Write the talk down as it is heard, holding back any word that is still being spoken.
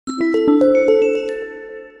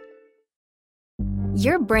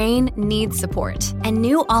Your brain needs support, and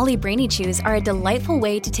new Ollie Brainy Chews are a delightful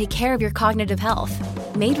way to take care of your cognitive health.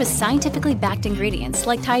 Made with scientifically backed ingredients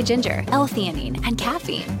like Thai ginger, L-theanine, and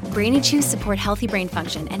caffeine, Brainy Chews support healthy brain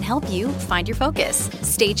function and help you find your focus,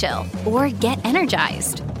 stay chill, or get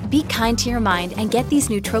energized. Be kind to your mind and get these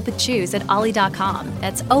nootropic chews at ollie.com.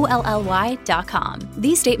 That's OLLY.com.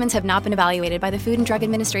 These statements have not been evaluated by the Food and Drug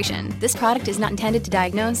Administration. This product is not intended to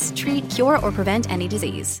diagnose, treat, cure, or prevent any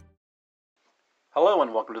disease. Hello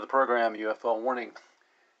and welcome to the program UFO Warning.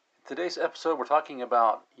 In today's episode we're talking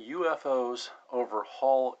about UFOs over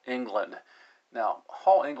Hull, England. Now,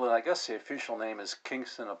 Hull, England, I guess the official name is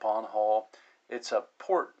Kingston upon Hull. It's a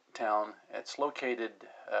port town. It's located,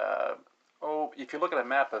 if you look at a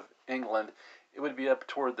map of England, it would be up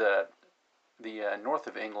toward the north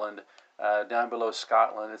of England, down below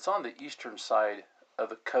Scotland. It's on the eastern side of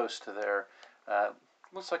the coast there.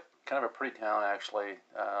 Looks like kind of a pretty town, actually.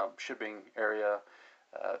 Shipping area,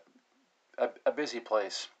 a busy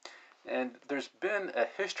place. And there's been a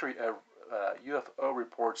history of UFO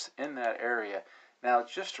reports in that area. Now,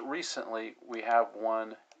 just recently, we have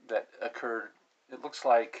one that occurred, it looks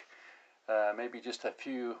like maybe just a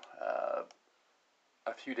few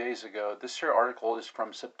days ago. This here article is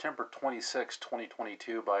from September 26,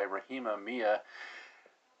 2022 by Rahima Mia.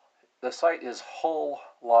 The site is Hull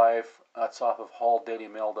Live. That's off of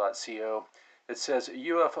hulldailymail.co. It says,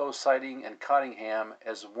 UFO sighting in Cottingham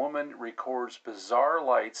as woman records bizarre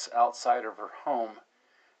lights outside of her home.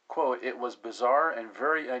 Quote, it was bizarre and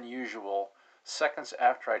very unusual. Seconds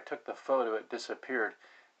after I took the photo, it disappeared.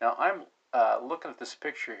 Now, I'm looking at this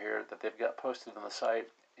picture here that they've got posted on the site,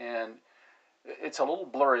 and it's a little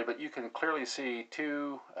blurry, but you can clearly see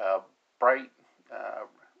two bright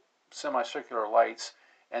semicircular lights,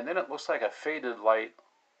 and then it looks like a faded light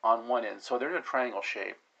on one end. So they're in a triangle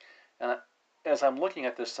shape. And as I'm looking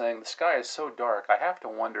at this thing, the sky is so dark, I have to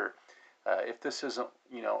wonder if this isn't,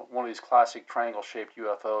 one of these classic triangle-shaped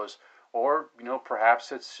UFOs, or,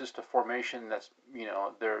 perhaps it's just a formation that's,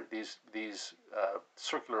 they're these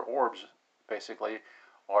circular orbs, basically,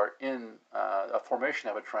 are in a formation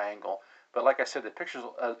of a triangle. But like I said, the picture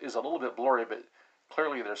is a little bit blurry, but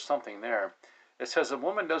clearly there's something there. It says a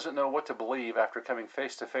woman doesn't know what to believe after coming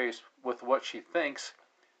face to face with what she thinks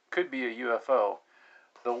could be a UFO.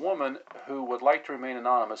 The woman, who would like to remain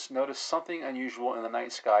anonymous, noticed something unusual in the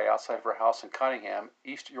night sky outside of her house in Cottingham,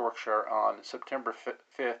 East Yorkshire, on September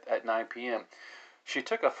 5th at 9 p.m. She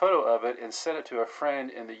took a photo of it and sent it to a friend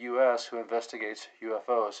in the U.S. who investigates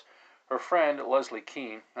UFOs. Her friend, Leslie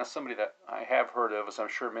Keene, that's somebody that I have heard of, as I'm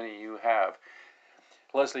sure many of you have.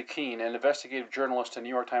 Leslie Keene, an investigative journalist and New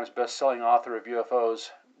York Times best-selling author of UFOs,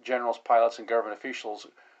 generals, pilots, and government officials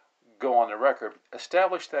go on the record,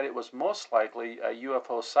 established that it was most likely a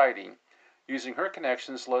UFO sighting. Using her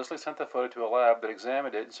connections, Leslie sent the photo to a lab that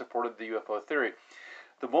examined it and supported the UFO theory.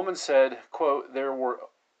 The woman said, quote, there were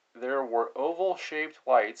oval-shaped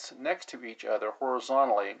lights next to each other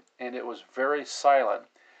horizontally, and it was very silent.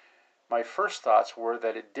 My first thoughts were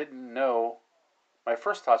that I didn't know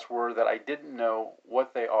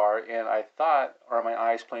what they are, and I thought, are my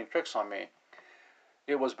eyes playing tricks on me?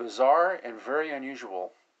 It was bizarre and very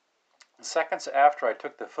unusual. Seconds after I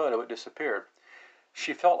took the photo, it disappeared.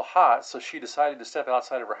 She felt hot, so she decided to step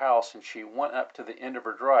outside of her house, and she went up to the end of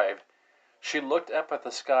her drive. She looked up at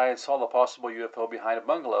the sky and saw the possible UFO behind a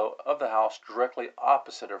bungalow of the house directly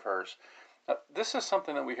opposite of hers. Now, this is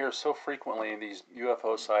something that we hear so frequently in these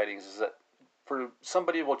UFO sightings, is that for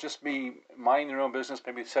somebody will just be minding their own business,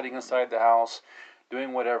 maybe sitting inside the house,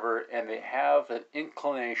 doing whatever, and they have an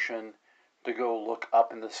inclination to go look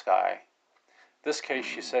up in the sky. This case,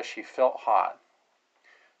 she says she felt hot.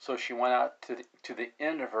 So she went out to the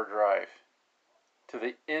end of her drive. To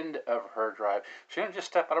the end of her drive. She didn't just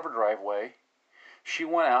step out of her driveway. She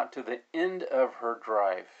went out to the end of her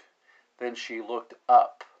drive. Then she looked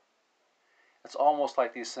up. It's almost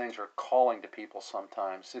like these things are calling to people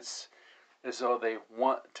sometimes. It's as though they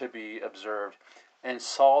want to be observed, and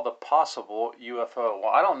saw the possible UFO.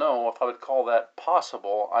 Well, I don't know if I would call that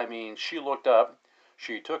possible. I mean, she looked up,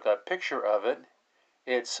 she took a picture of it,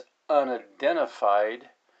 it's unidentified,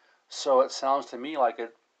 so it sounds to me like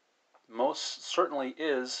it most certainly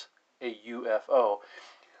is a UFO.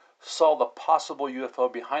 Saw the possible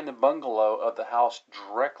UFO behind the bungalow of the house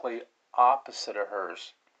directly opposite of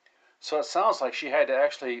hers. So it sounds like she had to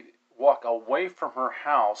actually walk away from her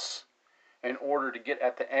house in order to get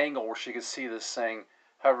at the angle where she could see this thing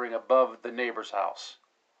hovering above the neighbor's house.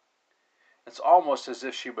 It's almost as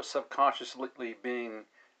if she was subconsciously being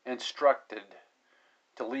instructed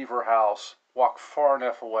to leave her house, walk far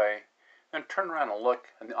enough away, and turn around and look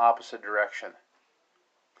in the opposite direction.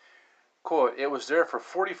 Quote, "It was there for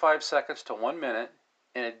 45 seconds to 1 minute,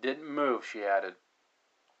 and it didn't move," she added.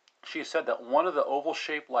 She said that one of the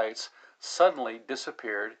oval-shaped lights suddenly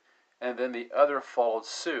disappeared, and then the other followed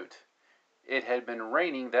suit. It had been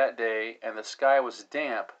raining that day, and the sky was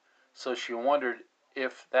damp, so she wondered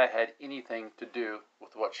if that had anything to do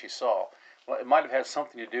with what she saw. Well, it might have had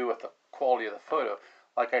something to do with the quality of the photo.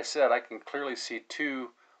 Like I said, I can clearly see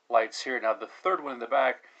two lights here. Now, the third one in the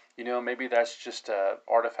back, maybe that's just an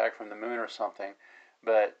artifact from the moon or something.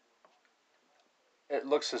 But it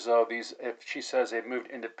looks as though these, if she says they've moved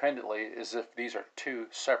independently, as if these are two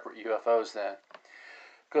separate UFOs then.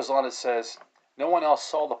 Goes on, it says, no one else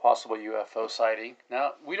saw the possible UFO sighting.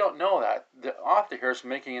 Now, we don't know that. The author here is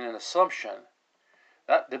making an assumption.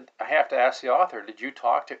 I have to ask the author, did you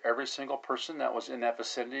talk to every single person that was in that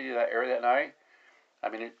vicinity of that area that night? I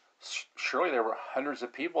mean, surely there were hundreds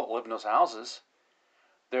of people that lived in those houses.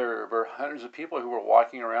 There were hundreds of people who were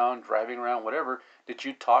walking around, driving around, whatever. Did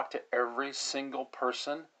you talk to every single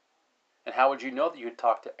person? And how would you know that you had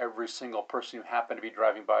talked to every single person who happened to be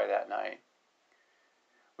driving by that night?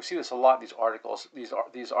 We see this a lot in these articles.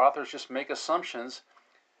 These authors just make assumptions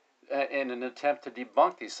in an attempt to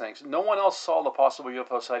debunk these things. No one else saw the possible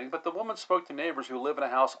UFO sighting, but the woman spoke to neighbors who live in a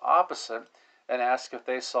house opposite and asked if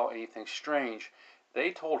they saw anything strange.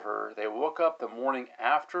 They told her they woke up the morning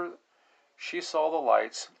after she saw the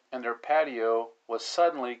lights, and their patio was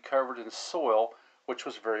suddenly covered in soil, which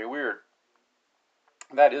was very weird.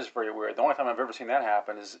 That is very weird. The only time I've ever seen that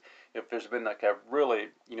happen is if there's been like a really,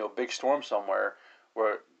 big storm somewhere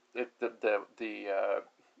where the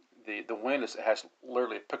wind has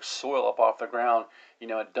literally picked soil up off the ground,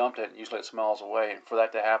 and dumped it, and usually it's miles away. And for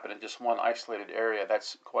that to happen in just one isolated area,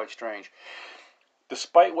 that's quite strange.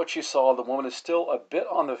 Despite what she saw, the woman is still a bit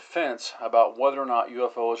on the fence about whether or not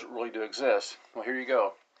UFOs really do exist. Well, here you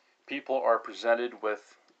go. People are presented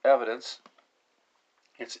with evidence.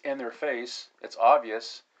 It's in their face. It's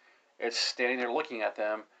obvious. It's standing there looking at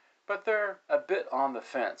them, but they're a bit on the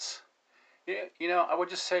fence. I would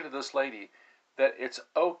just say to this lady that it's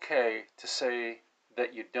okay to say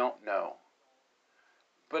that you don't know,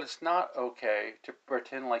 but it's not okay to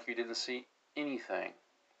pretend like you didn't see anything.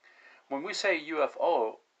 When we say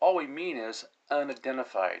UFO, all we mean is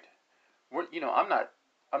unidentified. I'm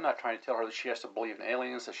not trying to tell her that she has to believe in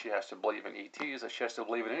aliens, that she has to believe in ETs, that she has to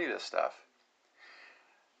believe in any of this stuff.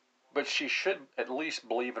 But she should at least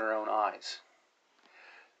believe in her own eyes.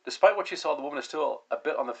 Despite what she saw, the woman is still a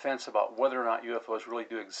bit on the fence about whether or not UFOs really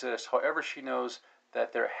do exist. However, she knows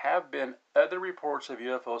that there have been other reports of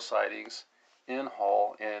UFO sightings in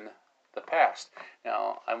Hull in the past.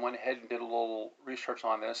 Now, I went ahead and did a little research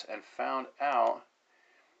on this and found out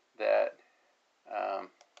that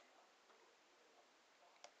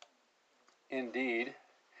indeed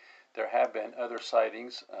there have been other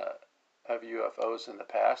sightings of UFOs in the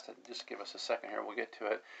past. And just give us a second here, we'll get to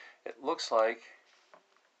it. It looks like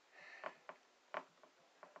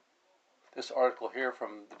this article here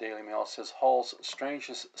from the Daily Mail says Hull's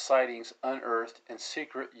strangest sightings unearthed in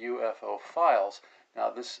secret UFO files. Now,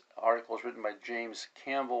 this article is written by James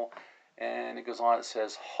Campbell, and it goes on. It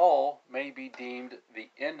says Hull may be deemed the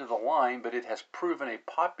end of the line, but it has proven a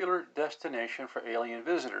popular destination for alien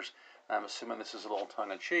visitors. I'm assuming this is a little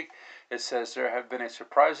tongue-in-cheek. It says there have been a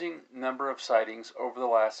surprising number of sightings over the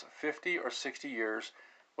last 50 or 60 years,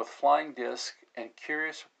 with flying discs and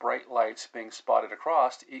curious bright lights being spotted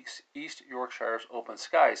across East Yorkshire's open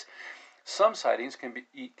skies. Some sightings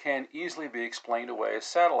can easily be explained away as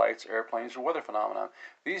satellites, airplanes, or weather phenomena.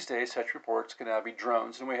 These days, such reports can now be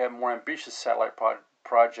drones, and we have more ambitious satellite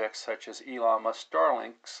projects such as Elon Musk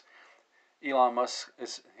Starlink's. Elon Musk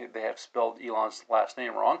they have spelled Elon's last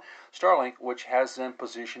name wrong. Starlink, which has them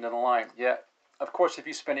positioned in a line. Yet, of course, if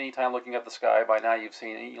you spend any time looking at the sky, by now you've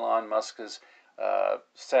seen Elon Musk's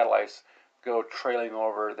satellites go trailing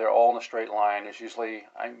over. They're all in a straight line. It's usually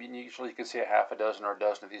you can see a half a dozen or a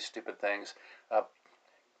dozen of these stupid things,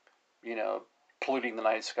 polluting the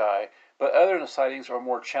night sky. But other sightings are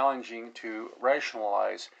more challenging to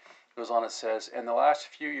rationalize. It goes on, it says, in the last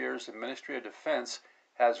few years, the Ministry of Defense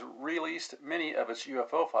has released many of its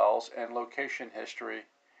UFO files and location history.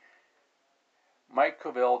 Mike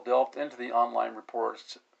Covell delved into the online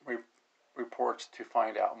reports to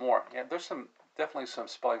find out more. Yeah, there's definitely some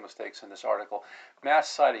spelling mistakes in this article. Mass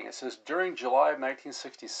sighting. It says during July of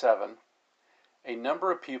 1967, a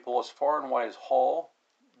number of people as far and wide as Hull,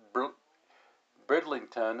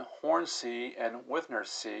 Bridlington, Hornsea, and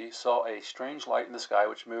Withnarsea saw a strange light in the sky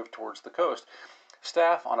which moved towards the coast.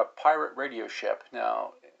 Staff on a pirate radio ship.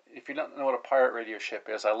 Now, if you don't know what a pirate radio ship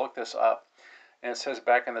is, I looked this up, and it says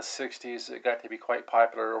back in the 60s it got to be quite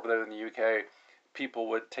popular over there in the UK people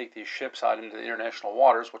would take these ships out into the international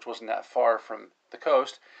waters, which wasn't that far from the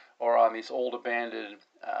coast, or on these old abandoned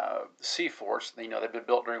sea forts. You know, they'd been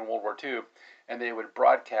built during World War II, and they would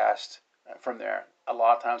broadcast from there. A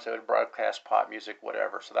lot of times they would broadcast pop music,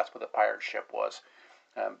 whatever. So that's what the pirate ship was.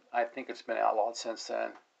 I think it's been outlawed since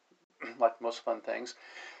then, like most fun things.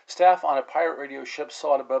 Staff on a pirate radio ship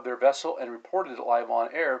saw it above their vessel and reported it live on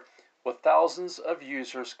air, with thousands of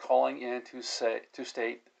users calling in to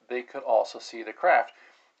state they could also see the craft.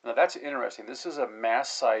 Now that's interesting. This is a mass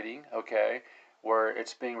sighting, okay, where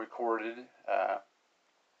it's being recorded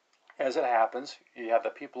as it happens. You have the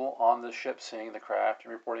people on the ship seeing the craft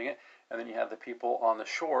and reporting it, and then you have the people on the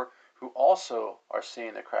shore who also are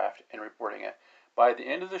seeing the craft and reporting it. By the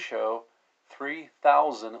end of the show,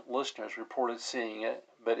 3,000 listeners reported seeing it,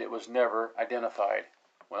 but it was never identified.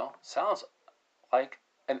 Well, sounds like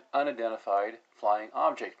an unidentified flying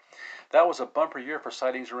object. That was a bumper year for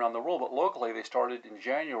sightings around the world, but locally they started in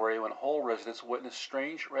January when Hull residents witnessed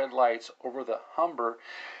strange red lights over the Humber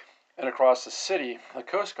and across the city. The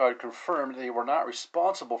Coast Guard confirmed they were not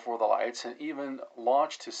responsible for the lights and even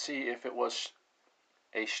launched to see if it was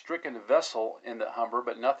a stricken vessel in the Humber,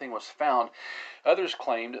 but nothing was found. Others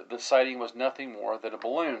claimed the sighting was nothing more than a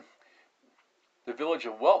balloon. The village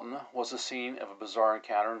of Welton was the scene of a bizarre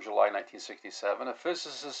encounter in July 1967. A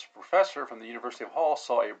physicist professor from the University of Hull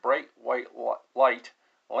saw a bright white light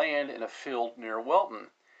land in a field near Welton.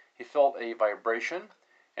 He felt a vibration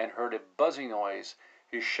and heard a buzzing noise.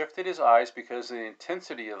 He shifted his eyes because of the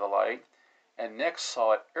intensity of the light, and next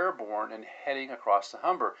saw it airborne and heading across the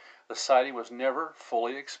Humber. The sighting was never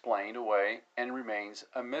fully explained away and remains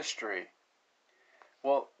a mystery.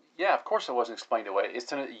 Well, yeah, of course it wasn't explained away.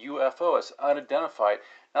 It's a UFO. It's unidentified.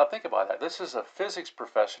 Now think about that. This is a physics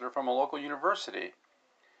professor from a local university.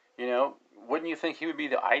 You know, wouldn't you think he would be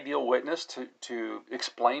the ideal witness to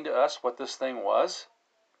explain to us what this thing was?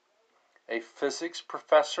 A physics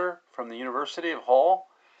professor from the University of Hull?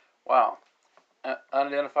 Wow.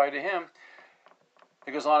 Unidentified to him.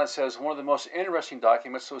 It goes on, it says, one of the most interesting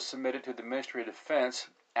documents was submitted to the Ministry of Defense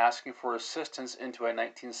asking for assistance into a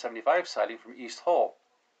 1975 sighting from East Hull.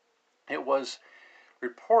 It was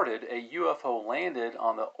reported a UFO landed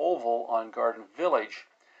on the oval on Garden Village.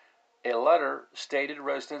 A letter stated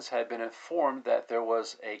residents had been informed that there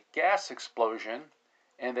was a gas explosion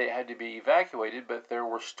and they had to be evacuated, but there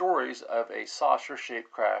were stories of a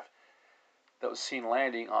saucer-shaped craft that was seen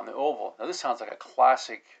landing on the oval. Now this sounds like a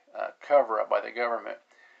classic cover-up by the government.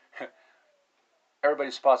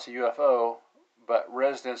 Everybody spots a UFO, but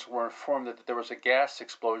residents were informed that there was a gas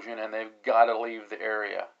explosion and they've got to leave the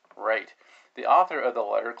area. Right. The author of the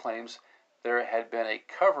letter claims there had been a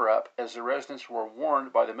cover-up as the residents were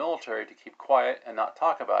warned by the military to keep quiet and not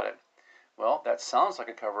talk about it. Well, that sounds like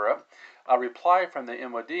a cover-up. A reply from the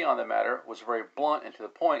MOD on the matter was very blunt and to the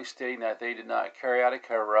point, stating that they did not carry out a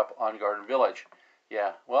cover-up on Garden Village.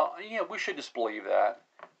 Yeah, well, we should just believe that.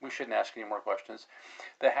 We shouldn't ask any more questions.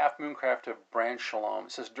 The half-moon craft of Branch-Shalom.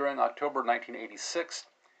 It says, during October 1986,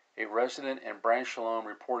 a resident in Branch-Shalom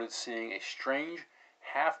reported seeing a strange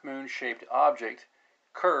half-moon shaped object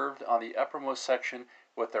curved on the uppermost section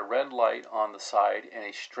with a red light on the side and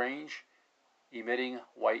a strange emitting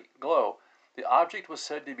white glow. The object was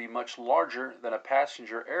said to be much larger than a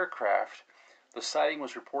passenger aircraft. The sighting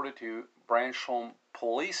was reported to Branch-Shalom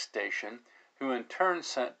Police Station, who in turn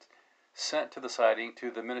sent to the sighting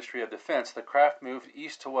to the Ministry of Defense. The craft moved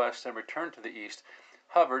east to west and returned to the east,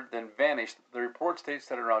 hovered, then vanished. The report states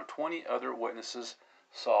that around 20 other witnesses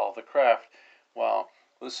saw the craft. Wow,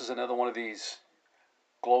 this is another one of these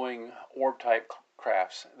glowing orb type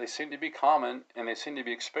crafts. They seem to be common, and they seem to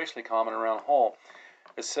be especially common around Hull.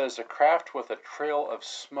 It says a craft with a trail of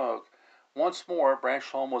smoke. Once more,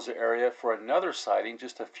 Branch-Shalom was the area for another sighting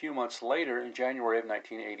just a few months later in January of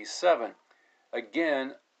 1987.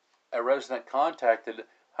 Again, a resident contacted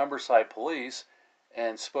Humberside Police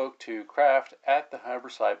and spoke to craft at the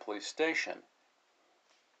Humberside Police Station.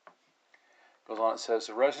 Goes on, it says,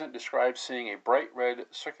 the resident described seeing a bright red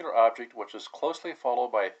circular object which was closely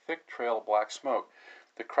followed by a thick trail of black smoke.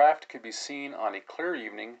 The craft could be seen on a clear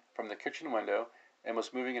evening from the kitchen window and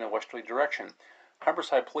was moving in a westerly direction.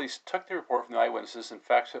 Humberside Police took the report from the eyewitnesses and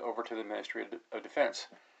faxed it over to the Ministry of Defense.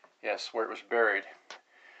 Yes, where it was buried.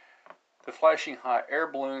 The flashing hot air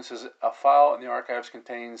balloon says a file in the archives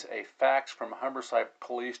contains a fax from Humberside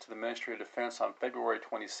Police to the Ministry of Defense on February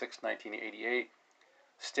 26, 1988,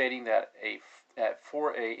 stating that at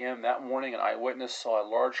 4 a.m. that morning an eyewitness saw a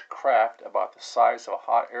large craft about the size of a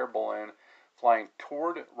hot air balloon flying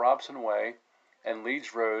toward Robson Way and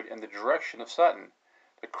Leeds Road in the direction of Sutton.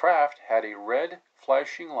 The craft had a red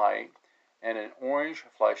flashing light and an orange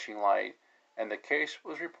flashing light and the case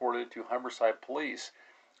was reported to Humberside Police.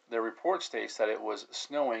 The report states that it was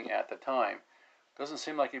snowing at the time. Doesn't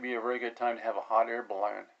seem like it'd be a very good time to have a hot air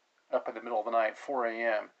balloon up in the middle of the night, 4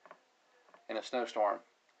 a.m., in a snowstorm.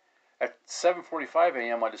 At 7:45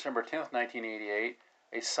 a.m. on December 10th, 1988,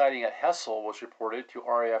 a sighting at Hessel was reported to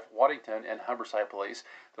RAF Waddington and Humberside Police.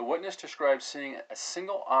 The witness described seeing a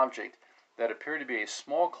single object that appeared to be a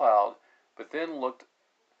small cloud, but then looked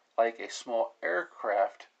like a small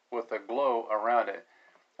aircraft with a glow around it.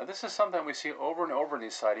 Now, this is something we see over and over in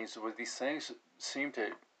these sightings, where these things seem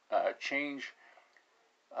to change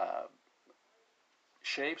uh,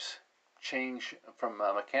 shapes, change from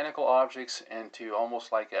mechanical objects into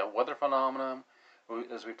almost like a weather phenomenon,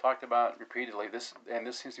 as we've talked about repeatedly. This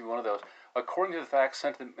seems to be one of those. According to the facts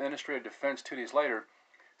sent to the Ministry of Defense 2 days later,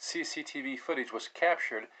 CCTV footage was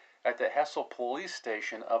captured at the Hessel police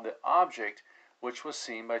station of the object, which was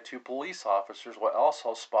seen by two police officers, what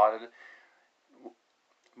also spotted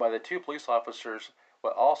by the two police officers,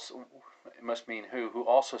 what also it must mean who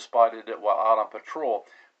also spotted it while out on patrol.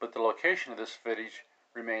 But the location of this footage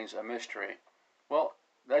remains a mystery. Well,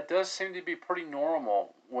 that does seem to be pretty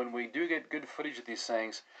normal when we do get good footage of these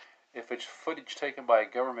things. If it's footage taken by a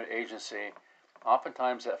government agency,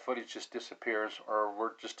 oftentimes that footage just disappears, or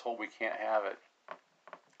we're just told we can't have it.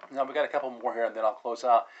 Now we got a couple more here, and then I'll close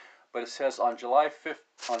out. But it says on July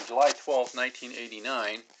 12th,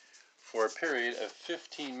 1989, for a period of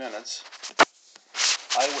 15 minutes,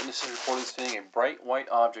 eyewitnesses reported seeing a bright white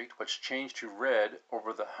object which changed to red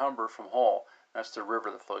over the Humber from Hull. That's the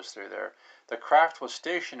river that flows through there. The craft was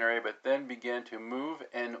stationary, but then began to move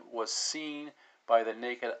and was seen by the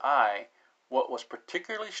naked eye. What was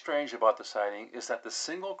particularly strange about the sighting is that the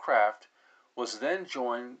single craft was then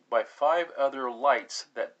joined by 5 other lights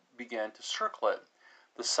that began to circle it.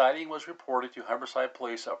 The sighting was reported to Humberside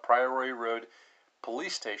Police at Priory Road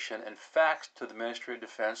Police Station and faxed to the Ministry of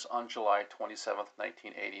Defense on July 27,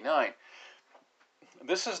 1989.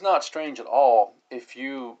 This is not strange at all if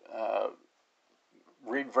you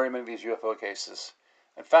read very many of these UFO cases.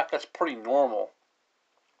 In fact, that's pretty normal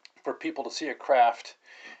for people to see a craft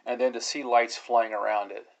and then to see lights flying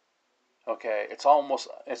around it. Okay, it's almost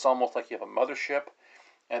like you have a mothership,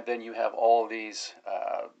 and then you have all these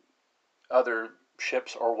other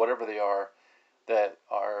ships or whatever they are that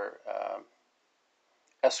are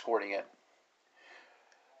escorting it.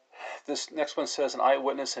 This next one says an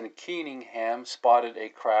eyewitness in Keeningham spotted a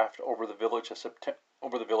craft over the village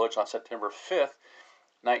on September 5th,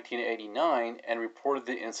 1989, and reported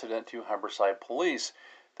the incident to Humberside Police.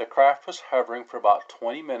 The craft was hovering for about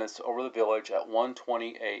 20 minutes over the village at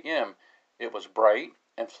 1:20 a.m. It was bright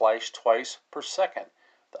and flashed twice per second.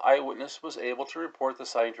 The eyewitness was able to report the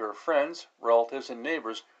sighting to her friends, relatives, and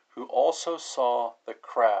neighbors who also saw the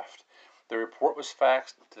craft. The report was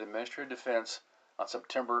faxed to the Ministry of Defense on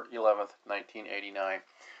September 11th, 1989.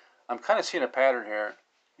 I'm kind of seeing a pattern here.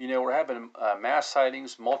 You know, we're having mass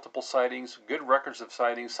sightings, multiple sightings, good records of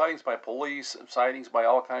sightings, sightings by police, sightings by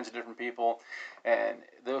all kinds of different people, and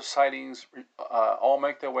those sightings all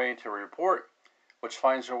make their way into a report, which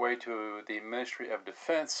finds their way to the Ministry of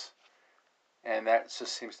Defense, and that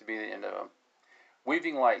just seems to be the end of them.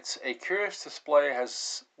 Weaving lights. A curious display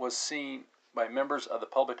was seen by members of the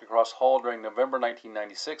public across Hull during November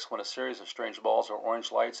 1996 when a series of strange balls or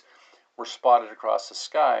orange lights were spotted across the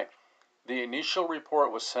sky. The initial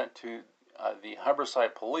report was sent to the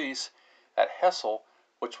Humberside Police at Hessel,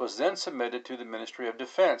 which was then submitted to the Ministry of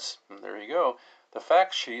Defense. And there you go. The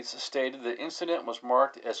fact sheets stated the incident was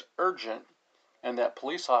marked as urgent and that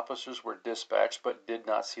police officers were dispatched but did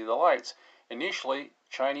not see the lights. Initially,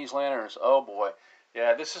 Chinese lanterns. Oh boy.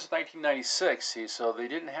 Yeah, this is 1996, see, so they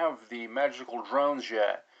didn't have the magical drones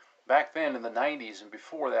yet. Back then in the 90s and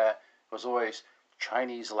before that, it was always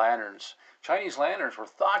Chinese lanterns. Chinese lanterns were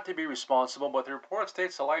thought to be responsible, but the report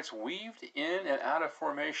states the lights weaved in and out of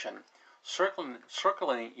formation,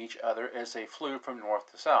 circling each other as they flew from north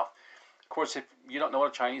to south. Of course, if you don't know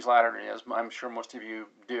what a Chinese lantern is, I'm sure most of you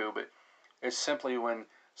do, but it's simply when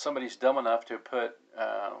somebody's dumb enough to put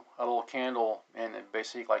a little candle in,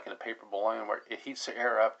 basically like in a paper balloon, where it heats the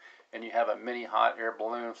air up, and you have a mini hot air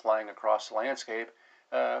balloon flying across the landscape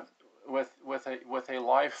with a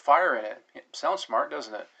live fire in it. It sounds smart,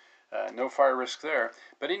 doesn't it? No fire risk there.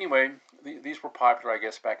 But anyway, these were popular, I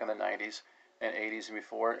guess, back in the 90s and 80s and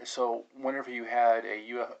before. So whenever you had a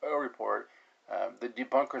UFO report, the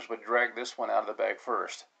debunkers would drag this one out of the bag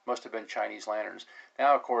first. Must have been Chinese lanterns.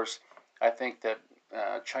 Now, of course, I think that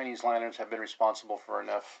Chinese lanterns have been responsible for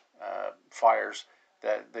enough fires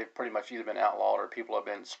that they've pretty much either been outlawed or people have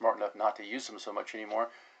been smart enough not to use them so much anymore.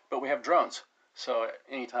 But we have drones. So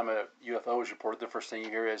anytime a UFO is reported, the first thing you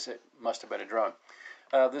hear is it must have been a drone.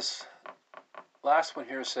 This last one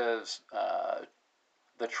here says,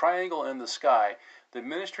 the triangle in the sky. The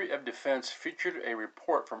Ministry of Defense featured a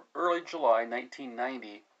report from early July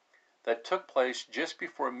 1990 that took place just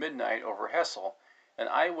before midnight over Hessel. An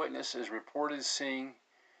eyewitness is reported seeing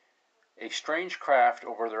a strange craft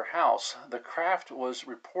over their house. The craft was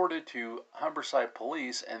reported to Humberside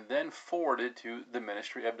Police and then forwarded to the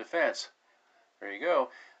Ministry of Defense. There you go.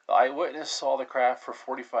 The eyewitness saw the craft for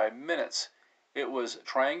 45 minutes. It was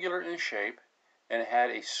triangular in shape and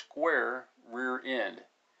had a square rear end.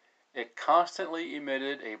 It constantly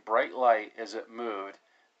emitted a bright light as it moved,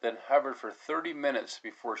 then hovered for 30 minutes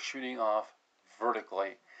before shooting off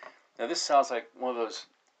vertically. Now this sounds like one of those,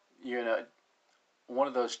 one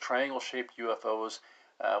of those triangle-shaped UFOs.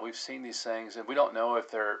 We've seen these things, and we don't know if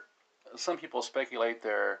they're. Some people speculate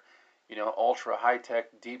they're, ultra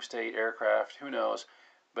high-tech deep state aircraft. Who knows?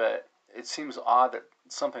 But it seems odd that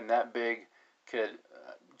something that big could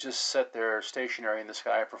just sit there stationary in the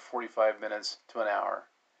sky for 45 minutes to an hour.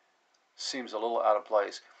 Seems a little out of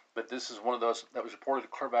place. But this is one of those that was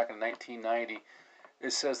reported clear back in 1990.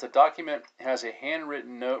 It says the document has a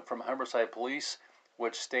handwritten note from Humberside Police,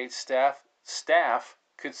 which states staff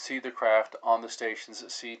could see the craft on the station's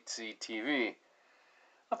CCTV.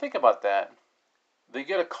 Now think about that. They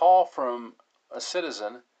get a call from a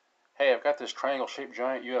citizen. Hey, I've got this triangle-shaped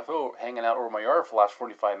giant UFO hanging out over my yard for the last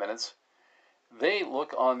 45 minutes. They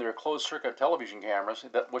look on their closed-circuit television cameras,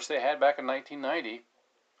 which they had back in 1990,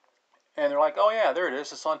 and they're like, oh yeah, there it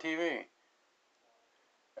is, it's on TV.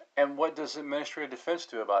 And what does the Ministry of Defense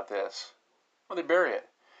do about this? Well, they bury it.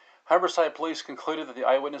 Humberside Police concluded that the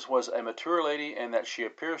eyewitness was a mature lady and that she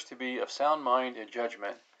appears to be of sound mind and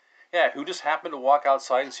judgment. Yeah, who just happened to walk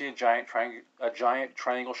outside and see a giant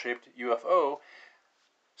triangle-shaped UFO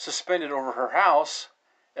suspended over her house,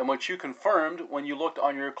 and which you confirmed when you looked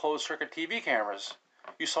on your closed-circuit TV cameras.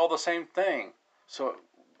 You saw the same thing. So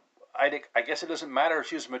I guess it doesn't matter if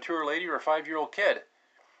she's a mature lady or a 5-year-old kid.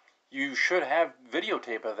 You should have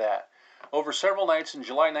videotape of that. Over several nights in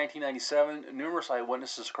July 1997, numerous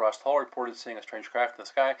eyewitnesses across the hall reported seeing a strange craft in the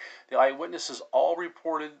sky. The eyewitnesses all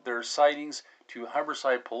reported their sightings to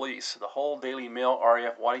Humberside Police, the Hull Daily Mail,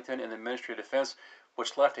 RAF Waddington, and the Ministry of Defense,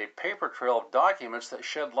 which left a paper trail of documents that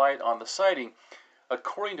shed light on the sighting.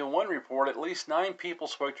 According to one report, at least 9 people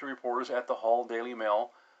spoke to reporters at the Hull Daily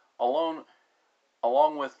Mail, along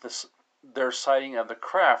with their sighting of the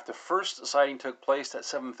craft. The first sighting took place at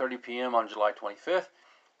 7:30 p.m. on July 25th,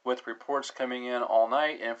 with reports coming in all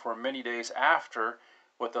night and for many days after,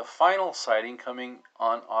 with the final sighting coming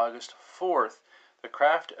on August 4th. The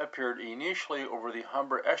craft appeared initially over the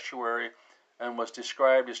Humber estuary and was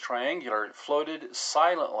described as triangular. It floated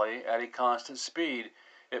silently at a constant speed.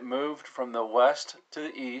 It moved from the west to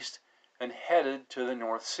the east and headed to the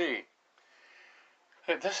North Sea.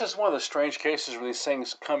 This is one of the strange cases where these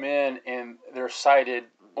things come in and they're sighted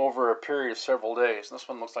over a period of several days. This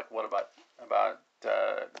one looks like, what, about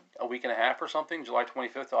a week and a half or something, July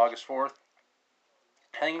 25th to August 4th,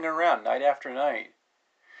 hanging around night after night.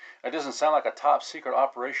 It doesn't sound like a top secret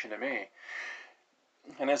operation to me.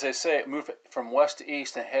 And as I say, it moved from west to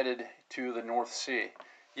east and headed to the North Sea.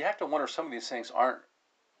 You have to wonder if some of these things aren't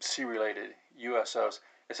sea-related USOs.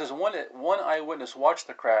 It says one eyewitness watched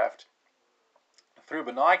the craft through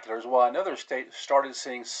binoculars, while another started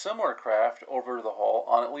seeing similar craft over the Hull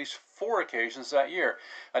on at least 4 occasions that year.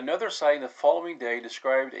 Another sighting the following day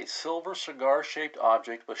described a silver cigar-shaped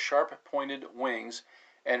object with sharp-pointed wings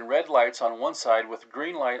and red lights on one side with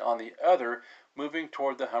green light on the other, moving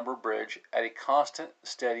toward the Humber Bridge at a constant,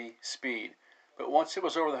 steady speed. But once it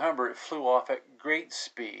was over the Humber, it flew off at great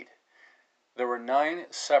speed. There were 9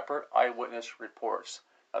 separate eyewitness reports.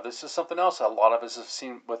 Now, this is something else a lot of us have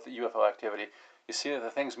seen with the UFO activity. You see that the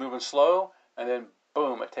thing's moving slow, and then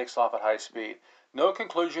boom, it takes off at high speed. No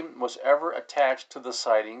conclusion was ever attached to the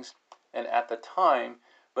sightings, and at the time,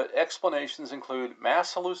 but explanations include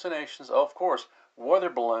mass hallucinations, of course, weather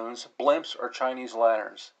balloons, blimps, or Chinese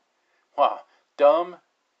lanterns. Wow, dumb,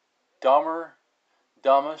 dumber,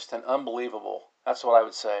 dumbest, and unbelievable. That's what I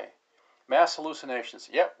would say. Mass hallucinations.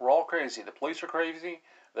 Yep, we're all crazy. The police are crazy.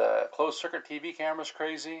 The closed-circuit TV camera's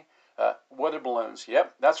crazy. Weather balloons.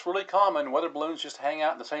 Yep, that's really common. Weather balloons just hang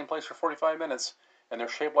out in the same place for 45 minutes, and they're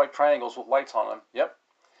shaped like triangles with lights on them. Yep.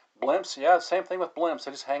 Blimps. Yeah, same thing with blimps.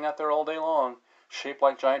 They just hang out there all day long, shaped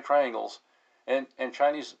like giant triangles. And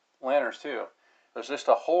Chinese lanterns, too. There's just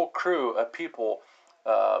a whole crew of people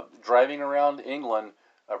driving around England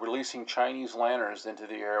releasing Chinese lanterns into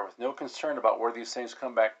the air with no concern about where these things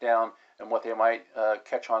come back down and what they might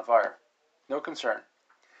catch on fire. No concern.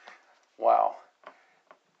 Wow.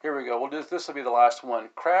 Here we go. This will be the last one.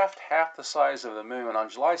 Craft half the size of the moon. On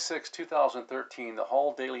July 6, 2013, the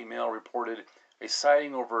Hull Daily Mail reported a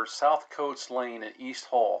sighting over South Coates Lane in East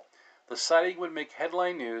Hull. The sighting would make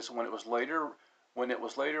headline news when it was later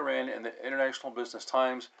ran in the International Business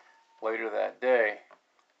Times later that day.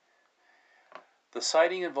 The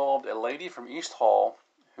sighting involved a lady from East Hull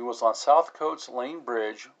who was on South Coates Lane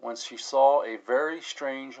Bridge when she saw a very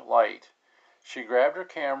strange light. She grabbed her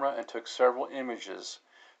camera and took several images.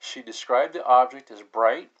 She described the object as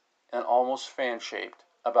bright and almost fan-shaped,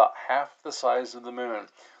 about half the size of the moon.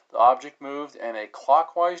 The object moved in a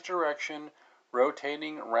clockwise direction,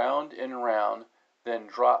 rotating round and round, then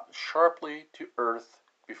dropped sharply to Earth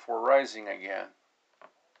before rising again.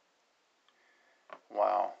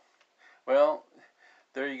 Wow. Well,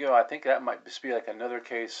 there you go. I think that might just be like another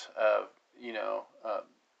case of,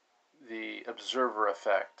 the observer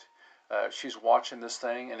effect. She's watching this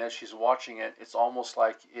thing, and as she's watching it, it's almost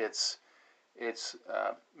like it's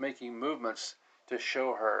making movements to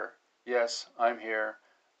show her, yes, I'm here,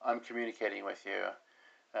 I'm communicating with you.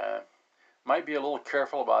 Might be a little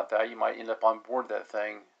careful about that. You might end up on board that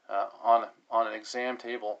thing on an exam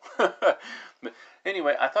table. But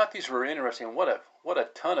anyway, I thought these were interesting. What a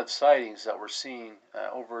ton of sightings that we're seeing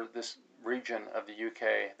over this region of the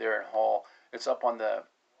UK there in Hull. It's up on the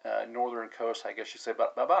northern coast, I guess you say,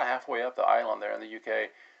 about halfway up the island there in the UK,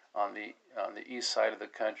 on the east side of the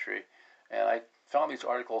country. And I found these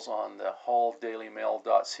articles on the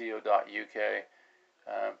hulldailymail.co.uk.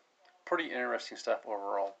 Pretty interesting stuff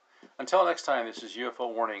overall. Until next time, this is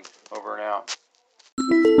UFO Warning, over and out.